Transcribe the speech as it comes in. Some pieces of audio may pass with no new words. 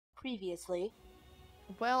Previously,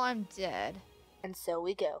 Well, I'm dead. and so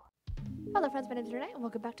we go. Hello friends, my name is Lunernight, and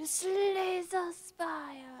welcome back to Spire.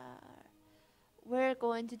 We're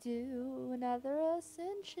going to do another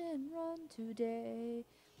Ascension run today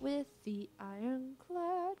with the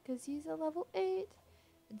Ironclad, because he's at level 8,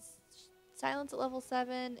 and Silence at level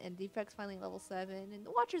 7, and Defects finally at level 7, and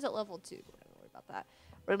the Watcher's at level 2. We're not going to worry about that.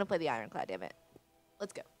 We're going to play the Ironclad, damn it.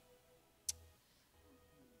 Let's go.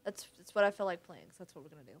 That's what I feel like playing, so that's what we're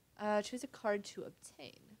going to do. Choose a card to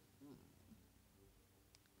obtain.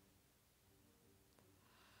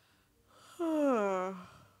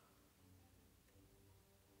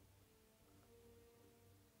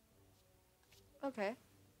 Okay.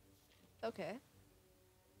 Okay.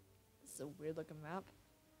 This is a weird looking map.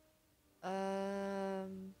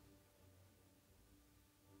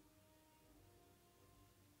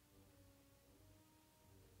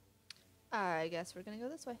 I guess we're gonna go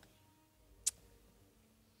this way.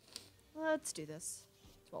 Let's do this.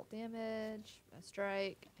 12 damage, a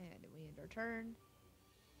strike, and we end our turn.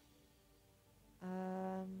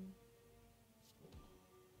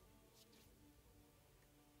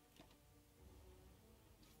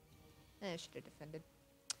 I should have defended.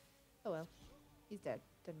 Oh well. He's dead.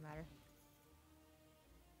 Doesn't matter.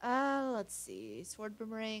 Let's see. Sword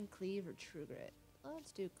Boomerang, Cleave, or True Grit.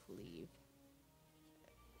 Let's do Cleave.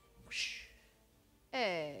 Whoosh.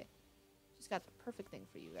 Hey. Just got the perfect thing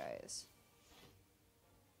for you guys.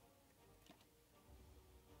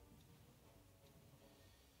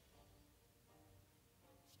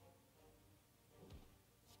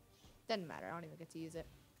 Doesn't matter. I don't even get to use it.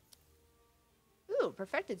 Ooh,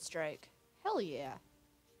 Perfected Strike. Hell yeah.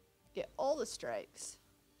 Get all the strikes.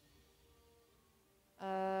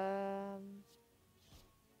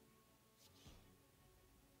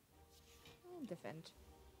 Defend.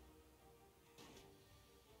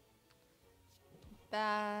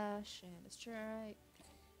 Bash and a strike.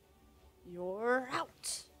 You're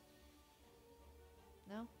out.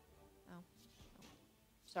 No? Oh. No.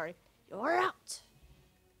 Sorry. You're out.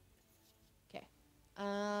 Okay.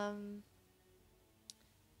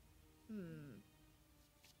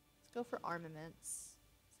 Let's go for armaments.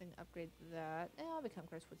 So I can upgrade that. I'll become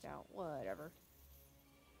cursed with doubt. Whatever.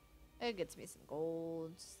 It gets me some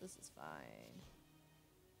golds. This is fine.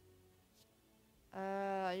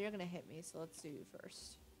 You're gonna hit me, so let's do you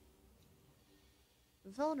first.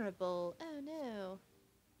 Vulnerable. Oh no.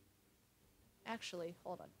 Actually,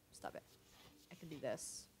 hold on. Stop it. I can do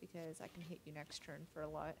this because I can hit you next turn for a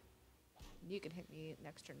lot. And you can hit me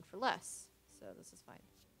next turn for less. So this is fine.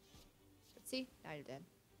 But see, now you're dead.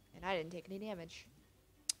 And I didn't take any damage.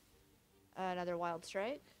 Another wild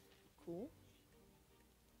strike. Cool.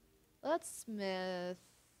 Let's smith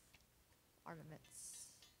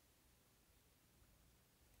armaments.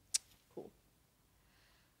 Cool.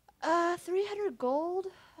 300 gold.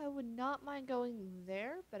 I would not mind going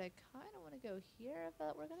there, but I kind of want to go here,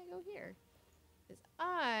 but we're going to go here. Because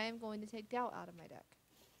I'm going to take doubt out of my deck.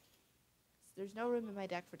 There's no room in my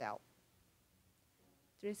deck for doubt.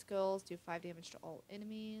 3 skills, do 5 damage to all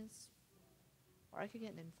enemies. Or I could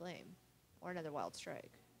get an Inflame. Or another Wild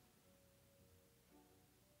Strike.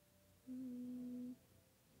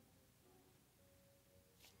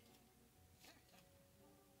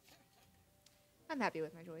 I'm happy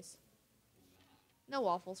with my choice. No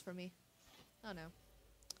waffles for me. Oh no.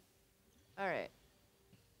 Alright.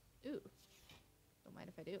 Ooh. Don't mind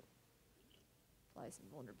if I do. Apply some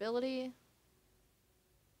vulnerability.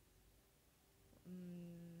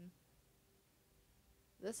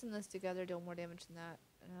 This and this together deal more damage than that.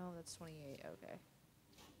 No, that's 28. Okay.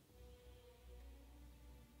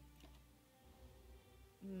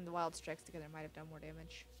 The wild strikes together might have done more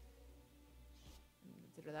damage.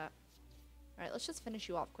 Consider that. Alright, let's just finish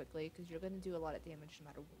you off quickly, because you're going to do a lot of damage no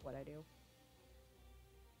matter what I do.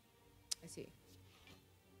 I see.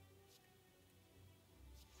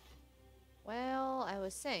 Well, I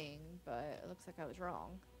was saying, but it looks like I was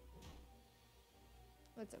wrong.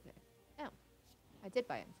 That's okay. Oh. I did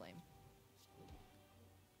buy Inflame.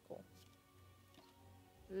 Cool.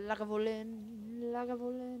 Lagavulin.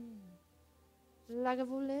 Lagavulin.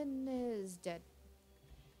 Lagavulin is dead.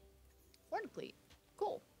 Horn Cleat.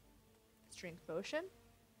 Cool. Strength Potion.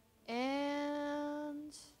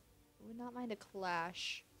 And would not mind a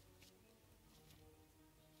Clash.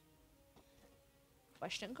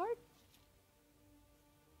 Question card?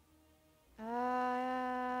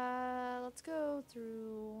 Let's go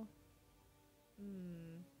through.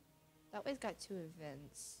 That way's got 2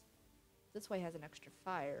 events. This way has an extra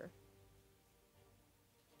fire.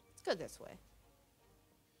 Let's go this way.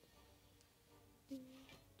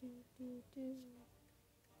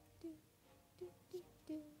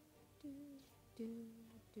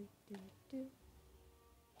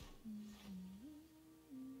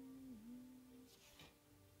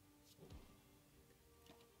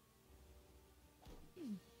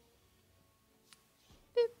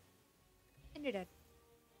 you're dead.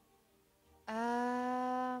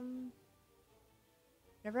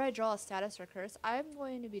 Whenever I draw a status or curse, I'm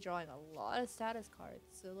going to be drawing a lot of status cards,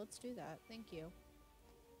 so let's do that. Thank you.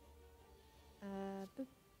 Boop.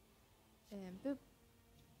 And boop.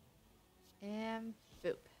 And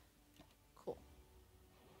boop. Cool.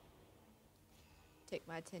 Take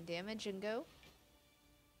my 10 damage and go.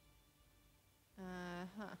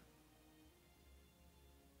 Uh-huh.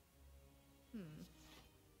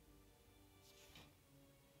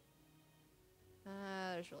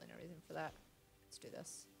 There's really no reason for that. Let's do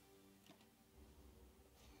this.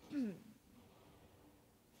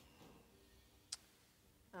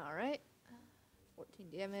 Alright. 14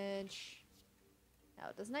 damage. Now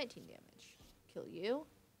it does 19 damage. Kill you.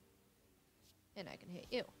 And I can hit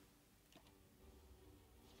you.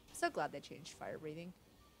 So glad they changed fire breathing.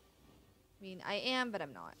 I mean, I am, but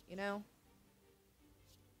I'm not, you know?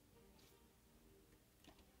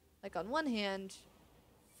 Like, on one hand,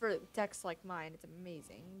 for decks like mine, it's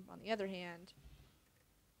amazing. On the other hand,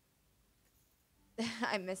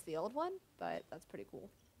 I miss the old one, but that's pretty cool.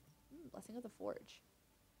 Blessing of the Forge.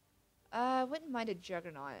 I wouldn't mind a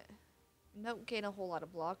Juggernaut. I don't gain a whole lot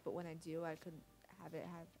of block, but when I do, I could have it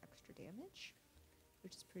have extra damage,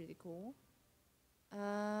 which is pretty cool.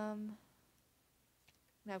 I'm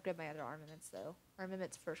gonna upgrade my other armaments, though.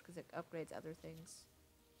 Armaments first, because it upgrades other things.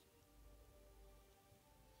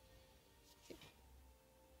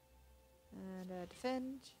 And a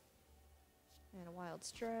defend. And a wild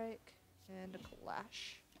strike. And a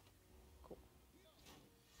clash. Cool.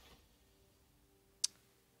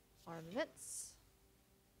 Armaments.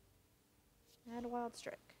 And a wild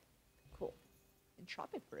strike. Cool.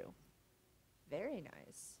 Entropic Brew. Very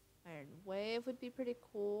nice. Iron Wave would be pretty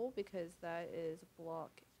cool because that is a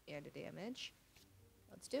block and a damage.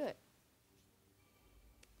 Let's do it.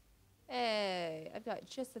 Hey, I've got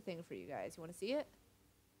just the thing for you guys. You want to see it?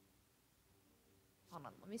 Hold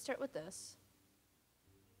on, let me start with this.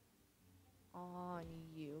 On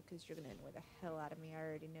you, because you're going to annoy the hell out of me. I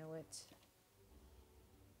already know it.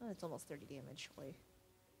 Oh, it's almost 30 damage. Boy.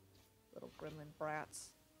 Little gremlin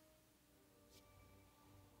brats.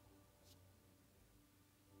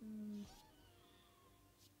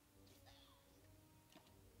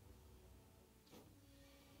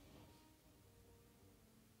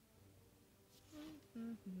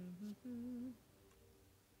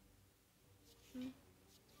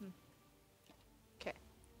 Okay.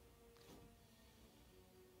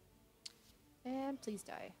 And please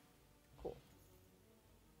die. Cool.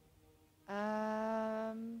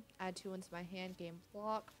 Add 2 into my hand. Game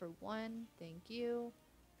block for 1. Thank you.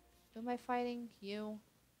 Who am I fighting? You.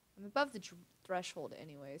 I'm above the threshold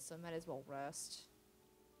anyway, so I might as well rest.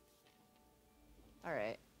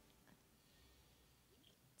 Alright.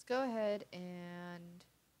 Let's go ahead and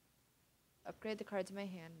upgrade the cards in my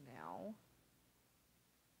hand now.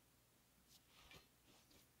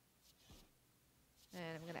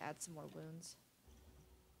 And I'm going to add some more wounds.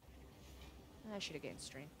 I should have gained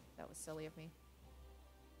strength. That was silly of me.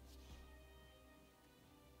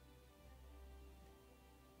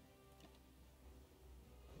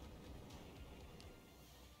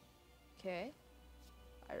 Okay.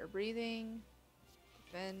 Fire breathing.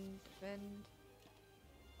 Defend, defend.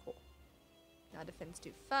 Cool. Now defense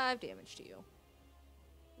do 5 damage to you.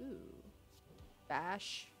 Ooh.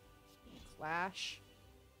 Bash. Clash.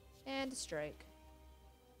 And a strike.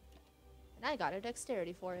 And I got a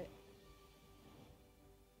dexterity for it.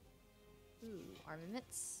 Ooh,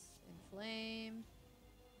 armaments. Inflame.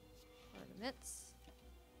 Armaments.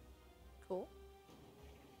 Cool.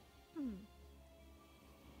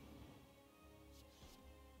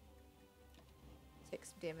 Take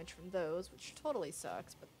some damage from those, which totally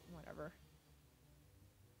sucks, but whatever.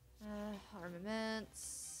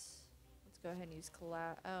 Armaments. Let's go ahead and use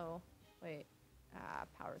oh, wait.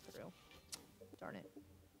 Power through. Darn it.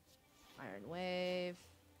 Iron Wave.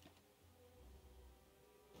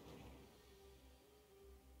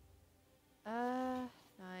 Uh,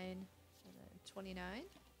 9, 29.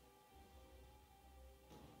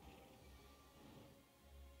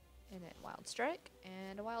 And a Wild Strike,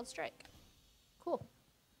 and a Wild Strike. Cool.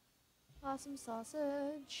 Awesome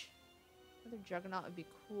sausage. Another Juggernaut would be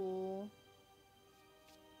cool.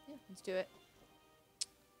 Yeah, let's do it.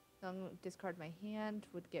 I'm gonna discard my hand,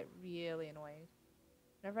 would get really annoying.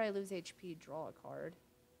 Whenever I lose HP, draw a card.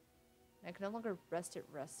 And I can no longer rest at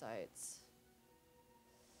rest sites.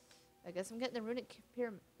 I guess I'm getting the runic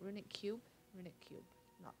cube. Runic cube,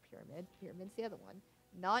 not pyramid. Pyramid's the other one.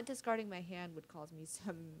 Not discarding my hand would cause me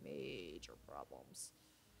some major problems.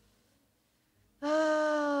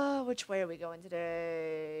 Which way are we going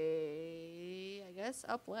today? I guess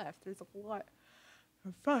up left. There's a lot.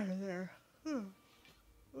 I'm fine there.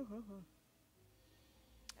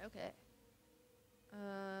 Okay.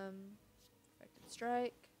 Perfected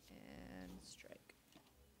strike and strike.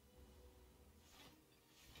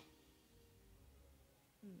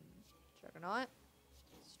 Juggernaut.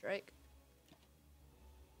 Strike.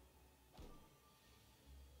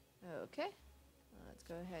 Okay. Let's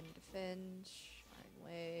go ahead and defend. Iron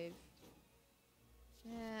Wave.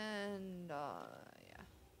 And, yeah.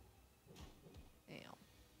 Damn.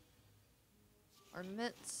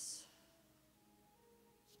 Armaments.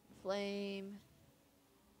 Flame.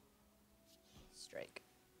 Strike.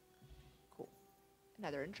 Cool.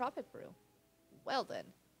 Another entropic brew. Well then.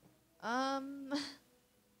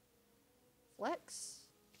 Flex.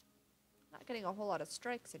 Not getting a whole lot of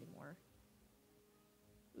strikes anymore.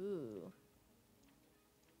 Ooh.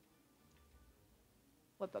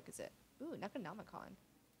 What book is it? Ooh, Necronomicon.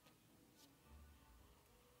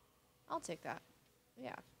 I'll take that.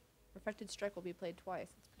 Yeah. Perfected Strike will be played twice.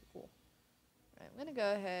 That's pretty cool. Right, I'm gonna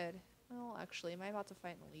go ahead. Well, actually, am I about to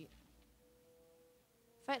fight an elite?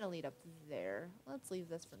 Fight an elite up there. Let's leave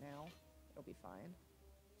this for now. It'll be fine.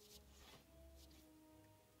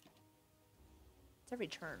 It's every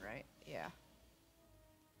turn, right? Yeah.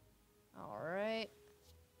 Alright.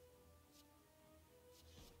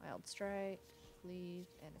 Wild Strike, Cleave,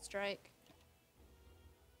 and a Strike.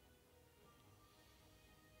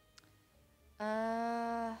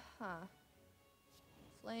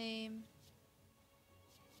 Flame.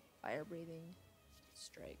 Fire Breathing.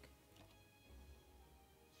 Strike.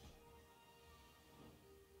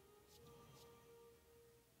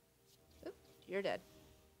 Oop, you're dead.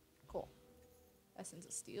 Cool. Essence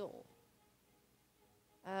of Steel.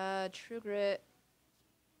 True Grit.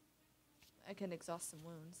 I can exhaust some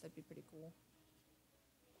wounds. That'd be pretty cool.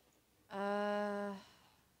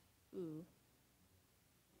 Ooh.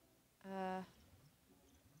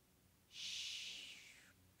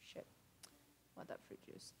 Shit. Want that fruit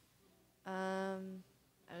juice. I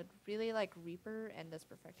would really like Reaper and this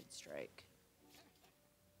Perfected Strike.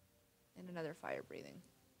 And another Fire Breathing.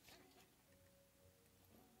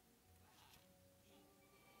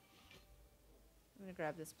 I'm gonna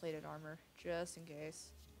grab this plated armor just in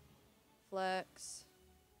case. Flex.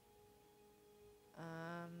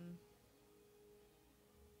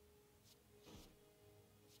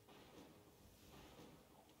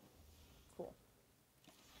 Cool.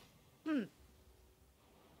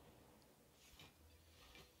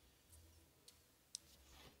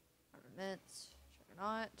 Armaments.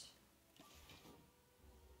 Juggernaut.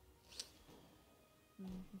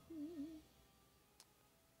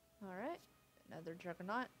 Alright. Another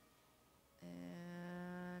Juggernaut.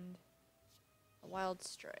 And a Wild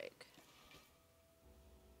Strike.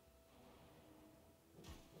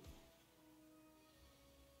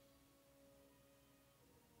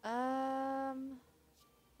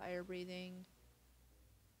 Fire Breathing.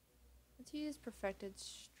 Let's use Perfected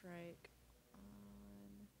Strike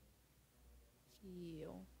on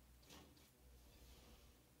you.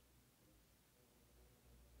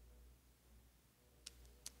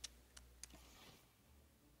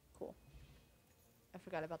 Cool. I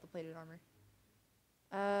forgot about the plated armor.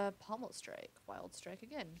 Pommel Strike. Wild Strike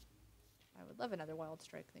again. I would love another Wild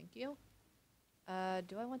Strike, thank you.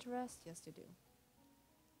 Do I want to rest? Yes, I do.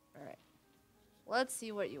 Alright. Let's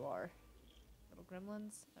see what you are. Little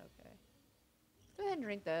gremlins? Okay. Go ahead and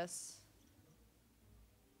drink this.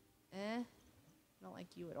 I don't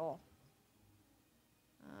like you at all.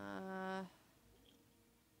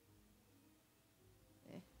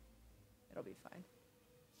 It'll be fine.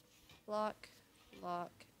 Block.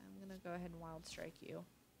 Block. I'm gonna go ahead and Wild Strike you.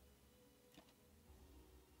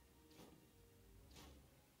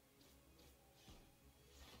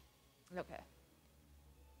 Okay.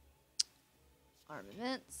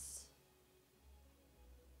 Armaments.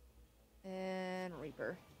 And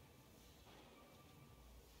Reaper.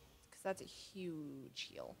 Because that's a huge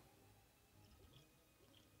heal.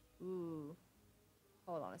 Ooh.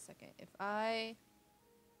 Hold on a second. If I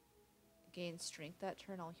gain strength that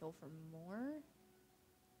turn, I'll heal for more.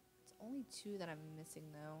 It's only 2 that I'm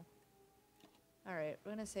missing, though. Alright,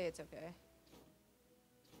 we're gonna say it's okay.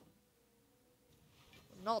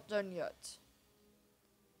 We're not done yet.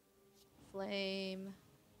 Flame.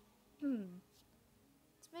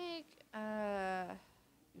 Let's make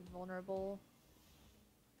vulnerable.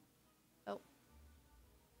 Oh.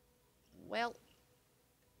 Well.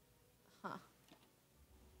 Huh.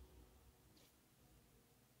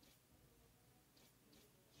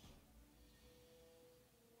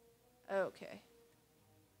 Okay.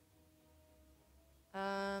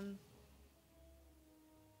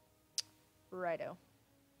 Righto.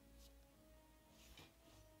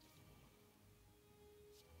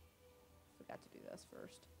 this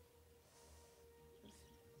first.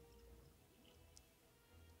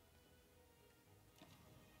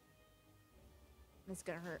 It's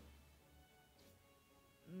gonna hurt.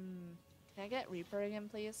 Can I get Reaper again,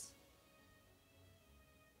 please?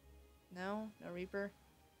 No? No Reaper?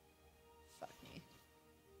 Fuck me.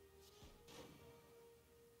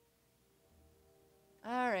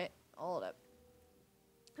 Alright, hold up.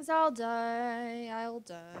 Cause I'll die. I'll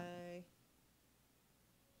die.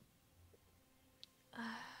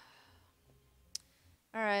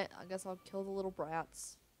 Alright, I guess I'll kill the little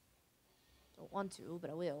brats. Don't want to, but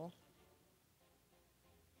I will.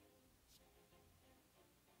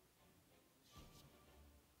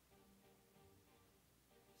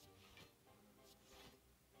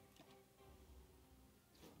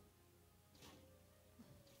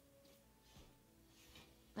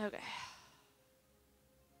 Okay.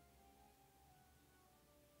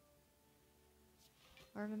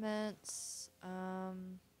 Armaments.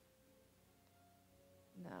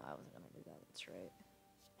 No, I wasn't gonna do that. That's right.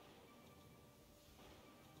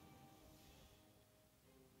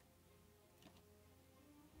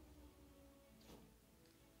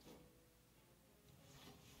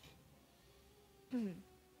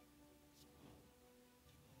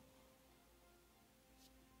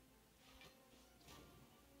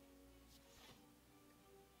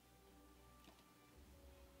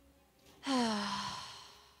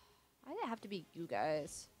 Why did it have to be you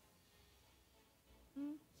guys? Of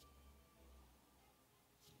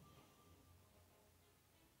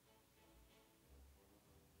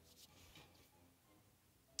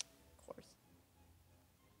course.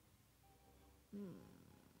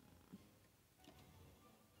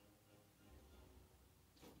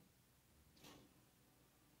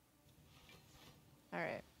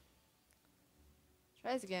 Alright.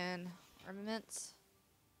 Try this again. Armaments.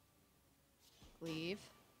 Leave.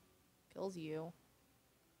 Kills you.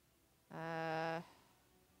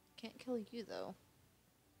 Can't kill you though.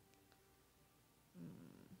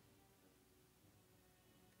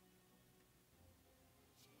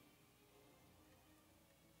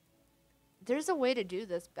 There's a way to do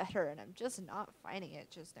this better, and I'm just not finding it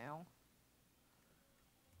just now.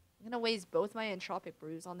 I'm gonna waste both my entropic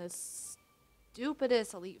brews on this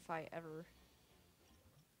stupidest elite fight ever.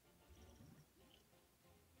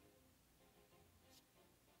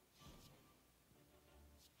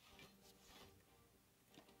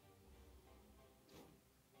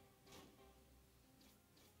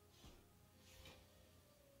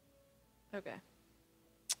 Okay.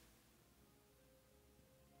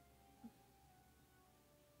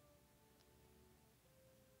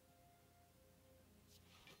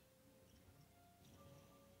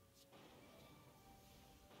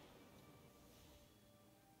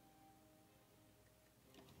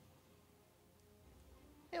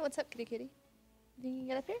 Hey, what's up, kitty kitty? You think you can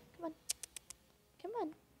get up here? Come on. Come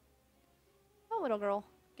on. Oh, little girl.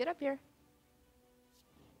 Get up here.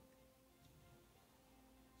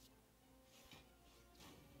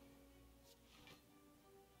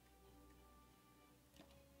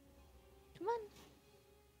 Come on.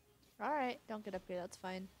 Alright, don't get up here. That's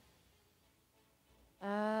fine.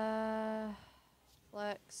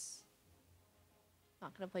 Flex.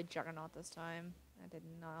 Not gonna play Juggernaut this time. That did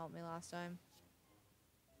not help me last time.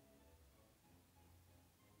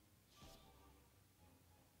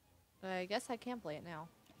 I guess I can play it now.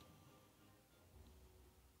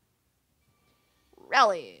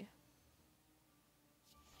 Rally!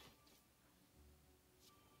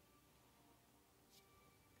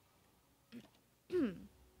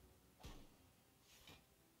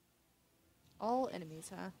 All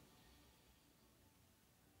enemies, huh?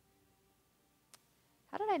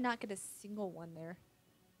 How did I not get a single one there?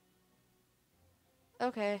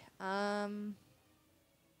 Okay, I'm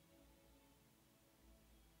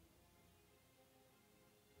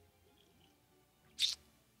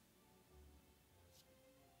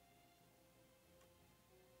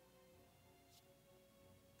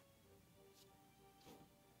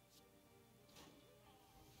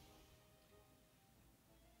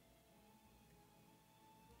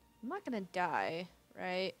not gonna die,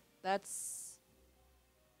 right? That's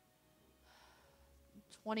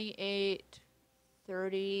 28,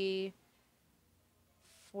 30,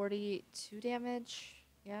 42 damage.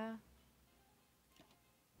 Yeah.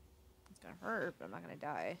 It's gonna hurt, but I'm not gonna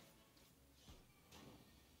die.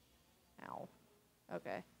 Ow.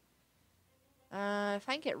 Okay. If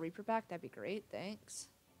I can get Reaper back, that'd be great. Thanks.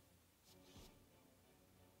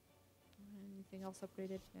 Anything else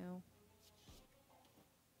upgraded? No.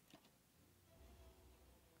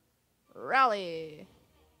 Rally!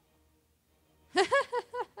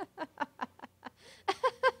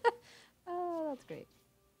 Oh, that's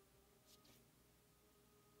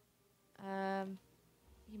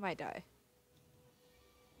might die.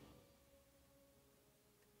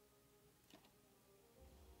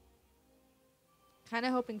 Kind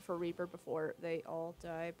of hoping for Reaper before they all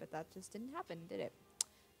die, but that just didn't happen, did it?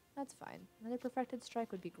 That's fine. Another perfected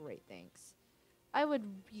strike would be great, thanks. I would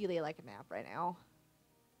really like a nap right now.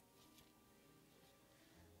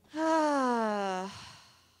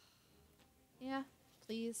 Yeah,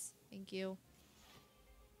 please. Thank you.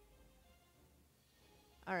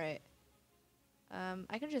 Alright.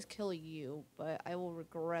 I can just kill you, but I will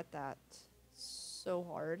regret that so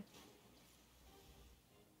hard.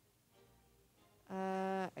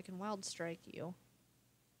 I can wild strike you.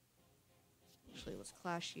 Actually, let's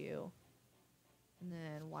clash you. And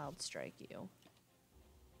then wild strike you.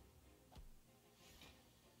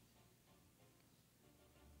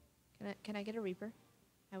 Can I get a Reaper?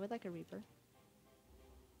 I would like a Reaper.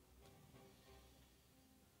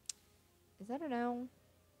 Is that a no?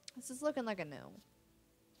 This is looking like a no.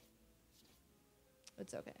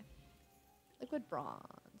 It's okay. Liquid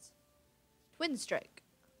bronze. Twin strike.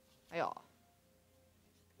 Aye.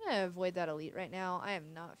 I'm gonna avoid that elite right now. I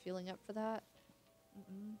am not feeling up for that.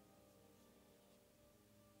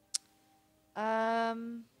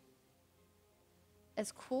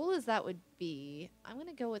 As cool as that would be, I'm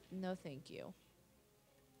gonna go with no thank you.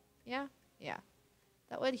 Yeah? Yeah.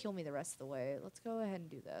 That would heal me the rest of the way. Let's go ahead and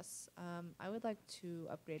do this. I would like to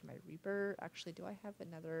upgrade my Reaper. Actually, do I have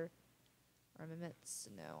another armaments?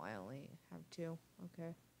 No, I only have 2. Okay.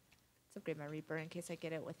 Let's upgrade my Reaper in case I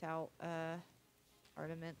get it without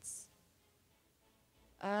armaments.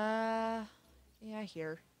 Yeah,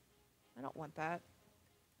 here. I don't want that.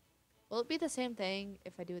 Will it be the same thing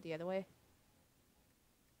if I do it the other way?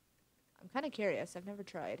 I'm kind of curious. I've never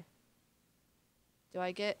tried. Do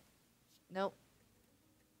I get... Nope.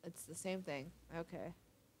 It's the same thing. Okay.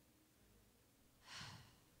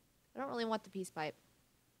 I don't really want the peace pipe.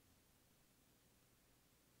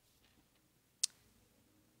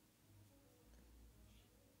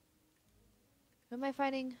 Who am I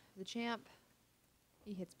fighting? The champ.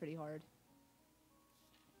 He hits pretty hard.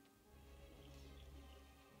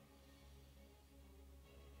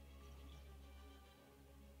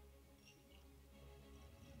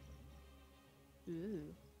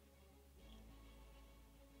 Ooh.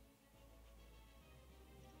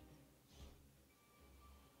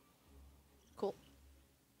 Cool.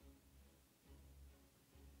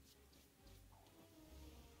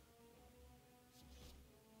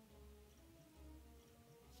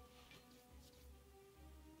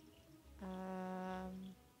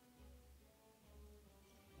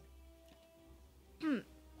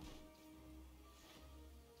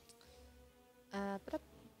 But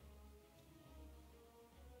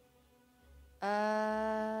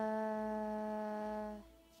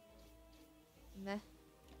meh.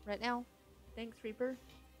 Right now. Thanks, Reaper.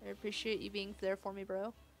 I appreciate you being there for me,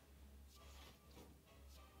 bro.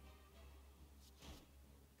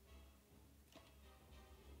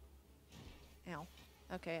 Ow.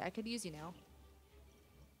 Okay, I could use you now.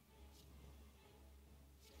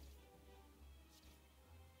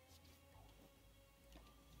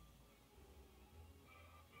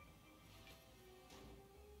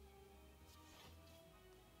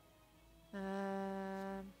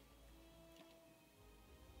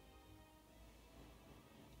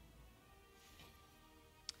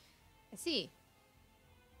 I see.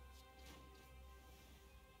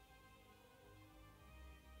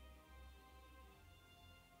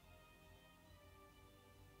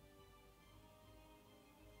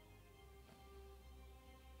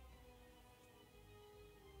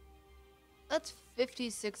 That's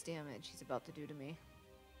 56 damage he's about to do to me.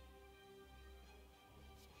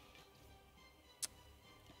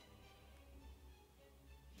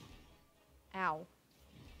 Ow.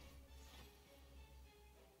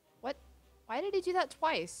 What? Why did he do that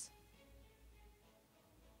twice?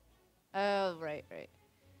 Oh, right.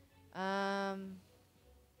 Will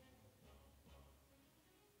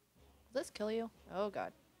this kill you? Oh,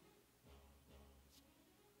 God.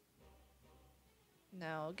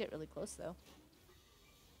 No, get really close, though.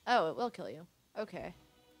 Oh, it will kill you. Okay.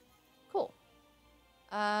 Cool.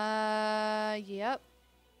 Yep.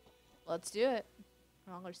 Let's do it.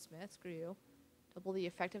 Stronger Smith, screw you. Double the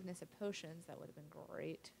effectiveness of potions. That would have been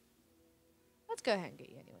great. Let's go ahead and get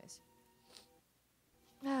you anyways.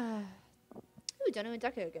 Ooh, Donu and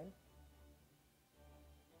Deku again.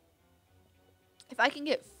 If I can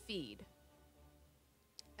get feed,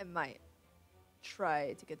 I might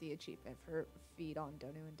try to get the achievement for feed on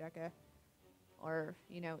Donu and Deku. Or,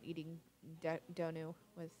 you know, eating Donu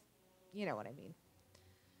with, you know what I mean.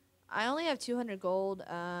 I only have 200 gold.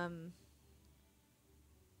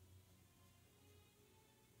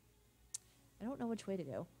 I don't know which way to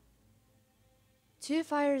go. 2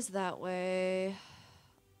 fires that way.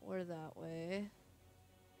 Or that way.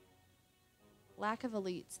 Lack of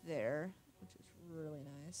elites there, which is really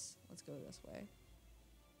nice. Let's go this way.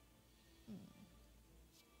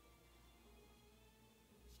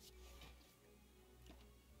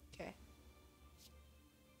 Okay.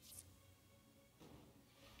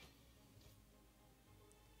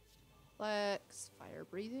 Flex, fire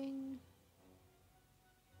breathing.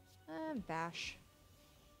 Bash.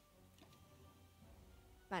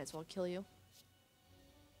 Might as well kill you.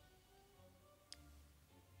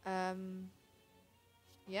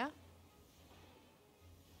 Yeah.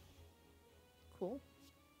 Cool.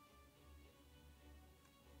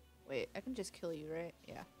 Wait, I can just kill you, right?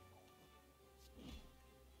 Yeah.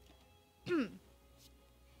 Then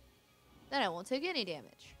I won't take any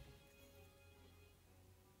damage.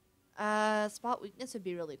 Spot weakness would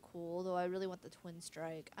be really cool, though I really want the twin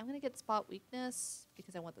strike. I'm gonna get spot weakness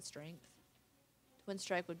because I want the strength. Twin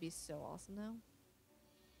strike would be so awesome, though.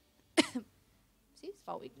 See?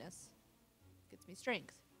 Spot weakness. Gets me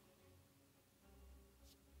strength.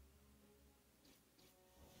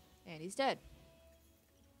 And he's dead.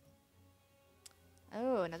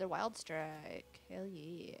 Oh, another wild strike. Hell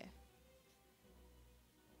yeah.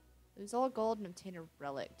 Lose all gold and obtain a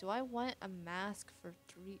relic. Do I want a mask for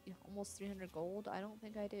almost 300 gold? I don't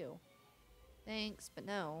think I do. Thanks, but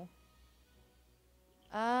no.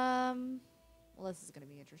 Well, this is gonna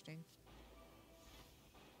be interesting.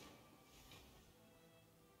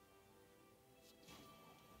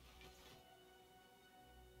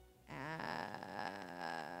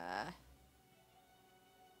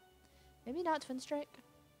 Maybe not twin strike.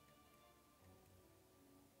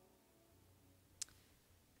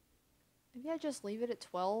 Maybe I just leave it at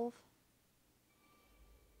 12. I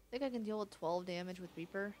think I can deal with 12 damage with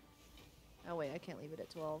Reaper. Oh wait, I can't leave it at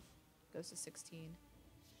 12. It goes to 16.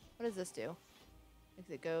 What does this do?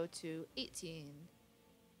 Makes it go to 18.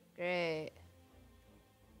 Great.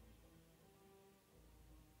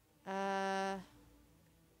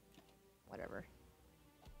 Whatever.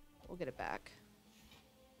 We'll get it back.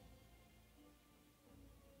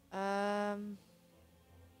 How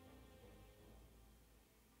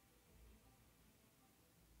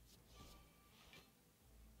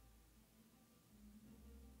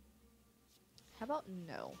about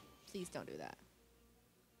no? Please don't do that.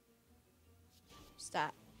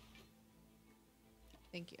 Stop.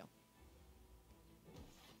 Thank you.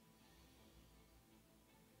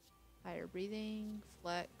 Higher breathing,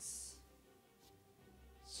 flex,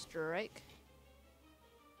 strike.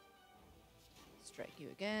 Strike you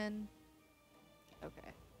again.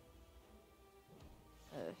 Okay.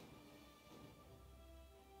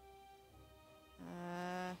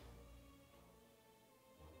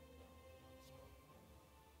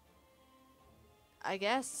 I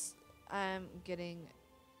guess I'm getting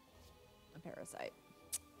a parasite.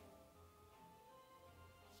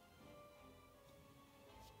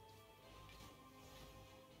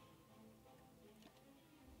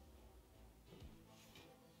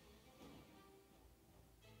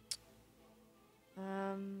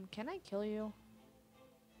 Can I kill you?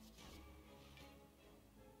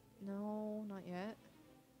 No, not yet.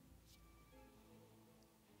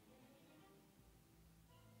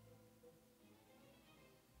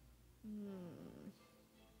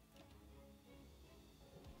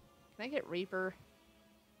 Can I get Reaper?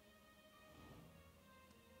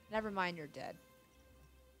 Never mind, you're dead.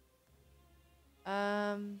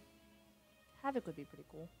 Havoc would be pretty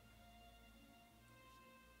cool.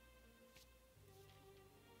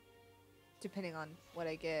 Depending on what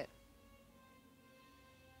I get.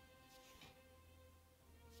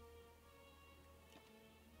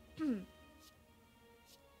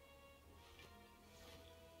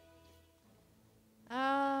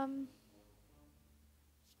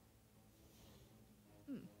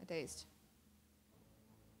 A dazed.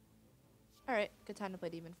 Alright, good time to play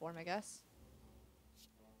demon form, I guess.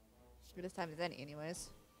 Good as time as any, anyways.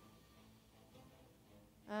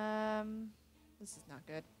 This is not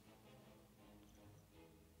good.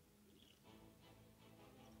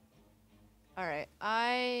 Alright,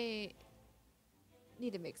 I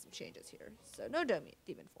need to make some changes here. So, no demon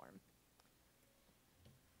form.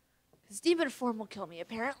 Because demon form will kill me,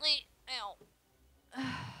 apparently. Ow.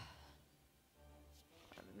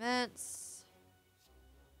 Armaments.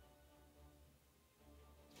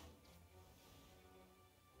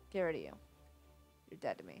 Get rid of you. You're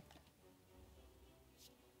dead to me.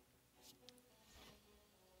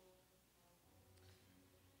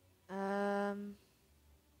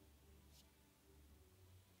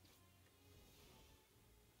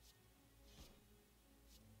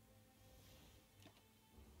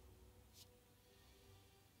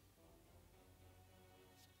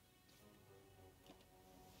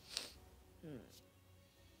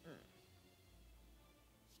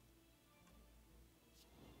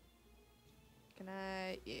 Can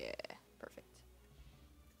I? Yeah, perfect.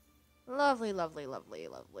 Lovely, lovely, lovely,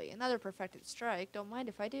 lovely. Another perfected strike. Don't mind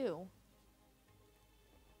if I do.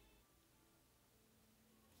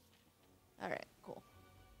 Alright, cool.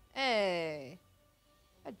 Hey!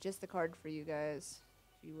 I had just the card for you guys,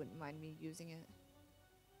 if you wouldn't mind me using it.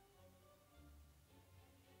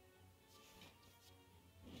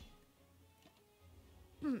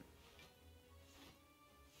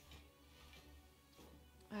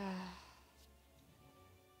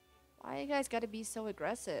 Why you guys gotta be so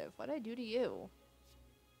aggressive? What'd I do to you?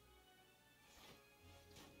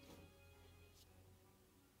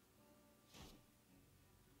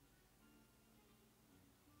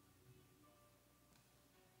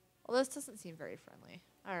 Well, this doesn't seem very friendly.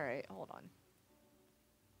 Alright, hold on.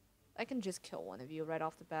 I can just kill one of you right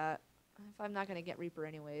off the bat. If I'm not gonna get Reaper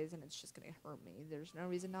anyways, and it's just gonna hurt me, there's no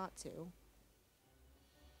reason not to.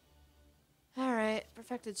 Alright,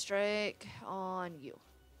 perfected strike on you.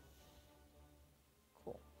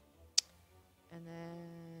 Cool. And then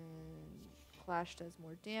Clash does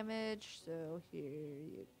more damage, so here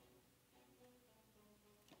you...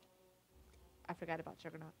 I forgot about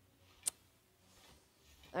Juggernaut.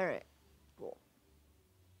 Alright, cool.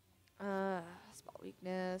 Small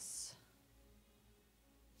weakness.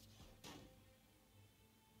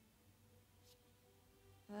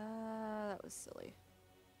 That was silly.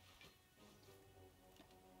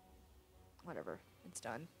 Whatever, it's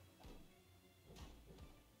done.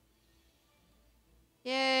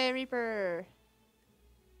 Yay, Reaper!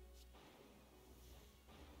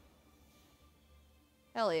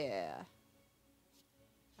 Hell yeah.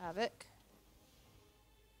 Havoc.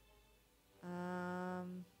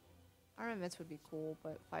 Armaments would be cool,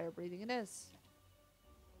 but fire breathing it is.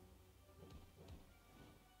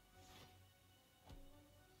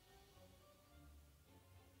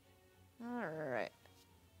 Alright.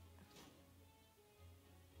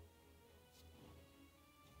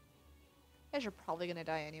 You guys are probably gonna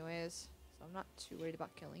die anyways, so I'm not too worried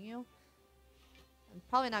about killing you. I'm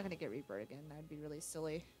probably not gonna get Reaper again, that'd be really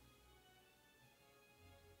silly.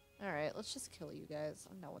 Alright, let's just kill you guys.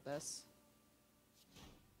 I'm done with this.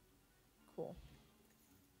 Cool.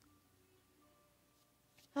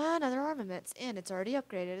 Another armaments, and it's already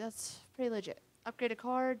upgraded. That's pretty legit. Upgrade a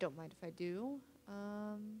card, don't mind if I do.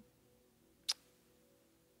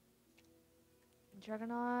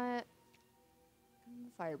 Juggernaut.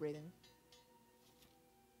 Fire breathing.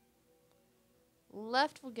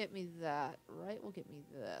 Left will get me that. Right will get me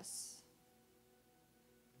this.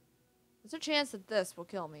 There's a chance that this will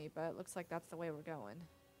kill me, but it looks like that's the way we're going.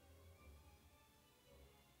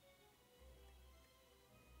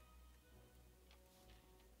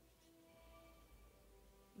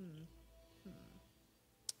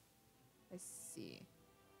 I see.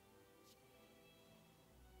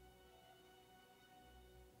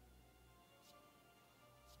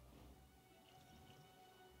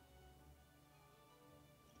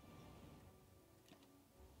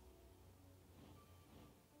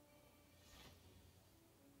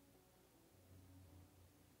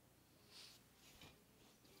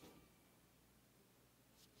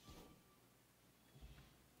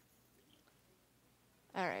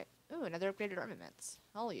 Alright. Ooh, another upgraded armaments.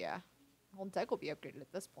 Hell yeah. The whole deck will be upgraded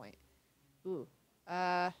at this point. Ooh.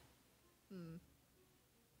 I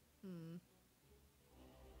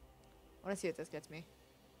want to see what this gets me.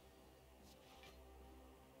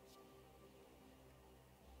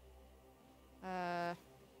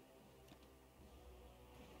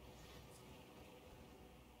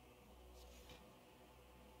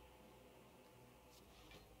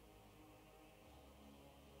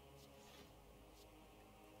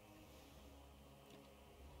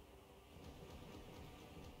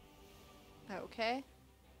 Okay.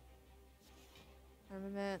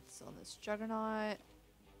 Armaments on this Juggernaut.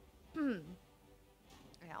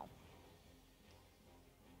 Ow.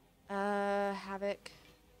 Havoc.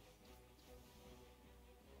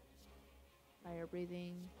 Fire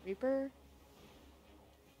breathing Reaper.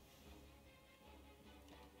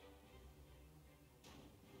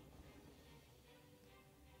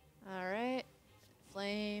 Alright.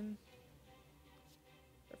 Flame.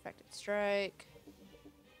 Perfected strike.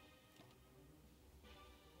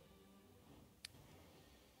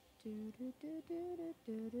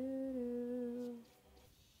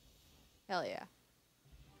 Hell yeah.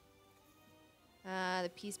 The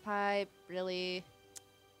peace pipe, really?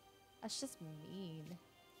 That's just mean.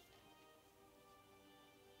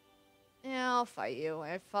 Yeah, I'll fight you.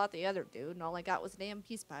 I fought the other dude, and all I got was a damn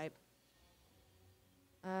peace pipe.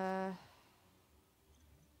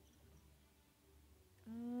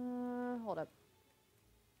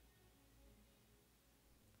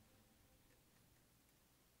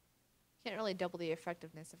 Can't really double the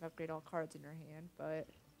effectiveness if upgrade all cards in your hand, but,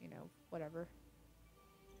 you know, whatever.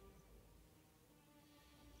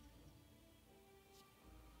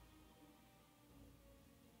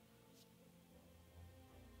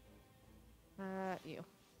 You. Of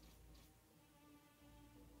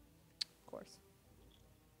course.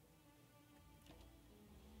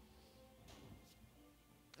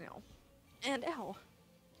 Ow. And ow.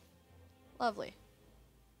 Lovely.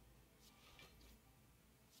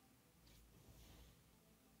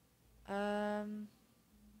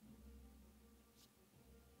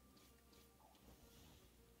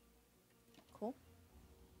 Cool.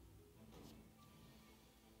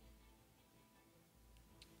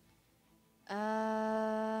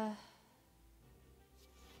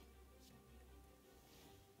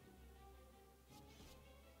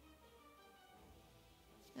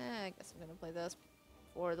 I guess I'm gonna play this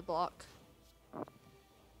for the block.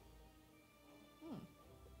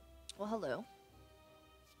 Well, hello.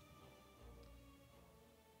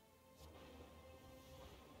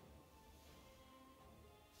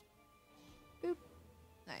 Boop.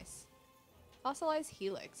 Nice. Fossilized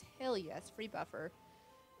Helix. Hell yes. Free buffer.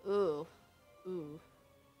 Ooh. Ooh.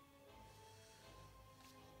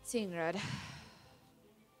 Seeing red.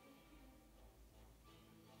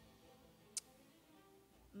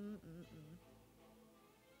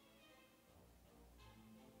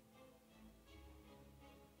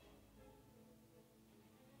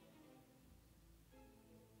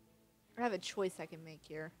 I have a choice I can make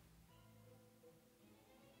here.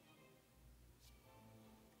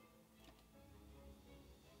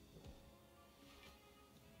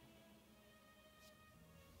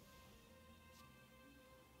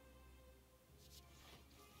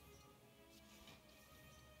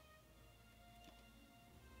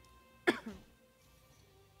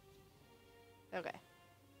 Okay.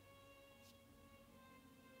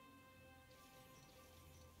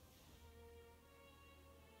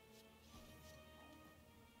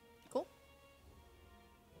 Cool.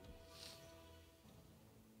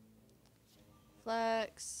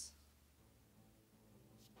 Flex.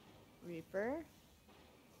 Reaper.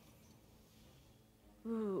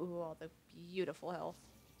 Ooh, all the beautiful health.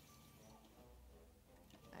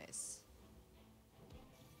 Nice.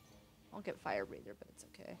 Won't get Fire Breather, but it's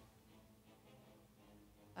okay.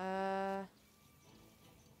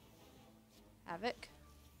 Havoc.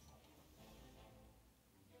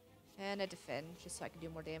 And a defend, just so I can do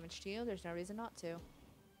more damage to you. There's no reason not to.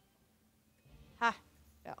 Ha!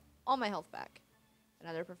 Got all my health back.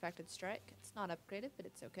 Another Perfected Strike. It's not upgraded, but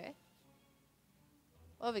it's okay.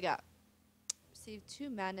 What have we got? Receive 2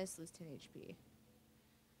 madness, lose 10 HP.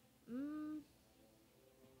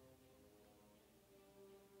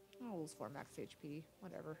 I'll lose 4 max HP.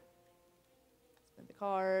 Whatever. Spin the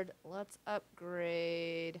card. Let's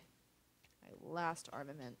upgrade my last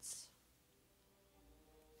armaments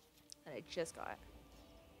that I just got.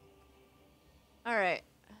 Alright.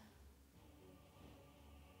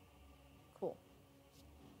 Cool.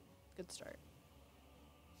 Good start.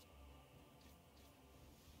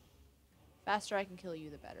 Faster I can kill you,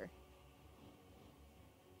 the better.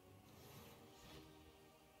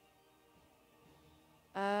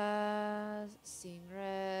 Seeing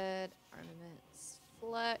red, armaments,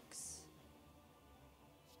 flex.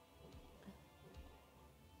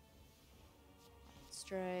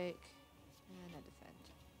 Strike, and a defend.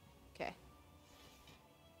 Okay.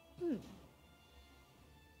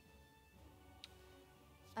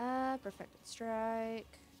 Perfected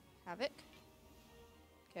strike. Havoc.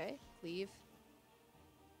 Okay, cleave.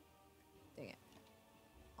 Dang it.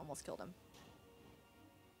 Almost killed him.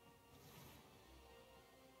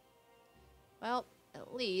 Well,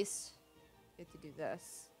 at least I get to do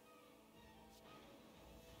this.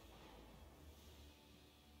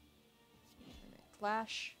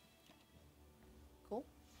 Clash. Cool.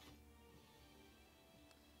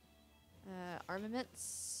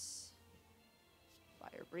 Armaments.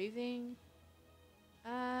 Fire breathing.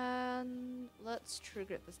 And let's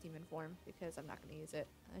trigger this demon form because I'm not going to use it.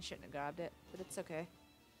 I shouldn't have grabbed it, but it's okay.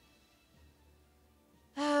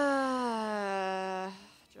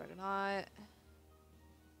 Dragonaut.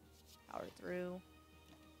 Power through.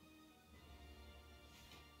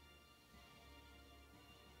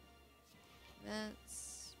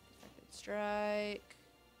 Events. Perfected strike.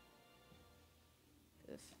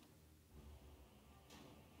 Oof.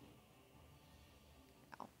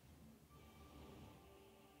 Ow.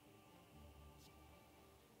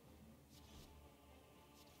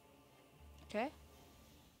 Okay.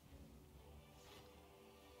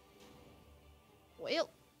 Well,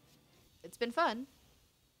 it's been fun.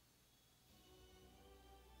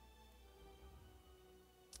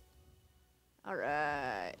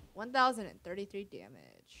 Alright. 1,033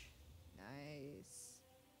 damage. Nice.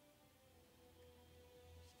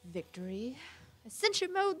 Victory.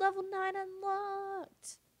 Ascension mode level 9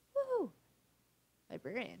 unlocked. Woohoo!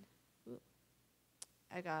 Librarian. Ooh.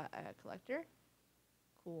 I got a collector.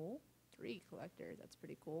 Cool. 3 collector. That's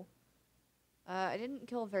pretty cool. I didn't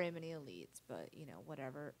kill very many elites, but, you know,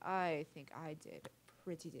 whatever. I think I did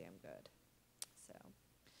pretty damn good. So,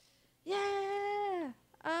 yeah!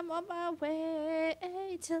 I'm on my way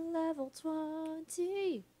to level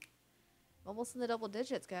 20. Almost in the double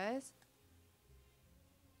digits, guys.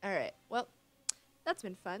 Alright, well, that's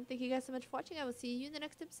been fun. Thank you guys so much for watching. I will see you in the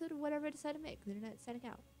next episode of whatever I decide to make. Lunernight signing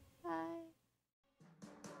out. Bye.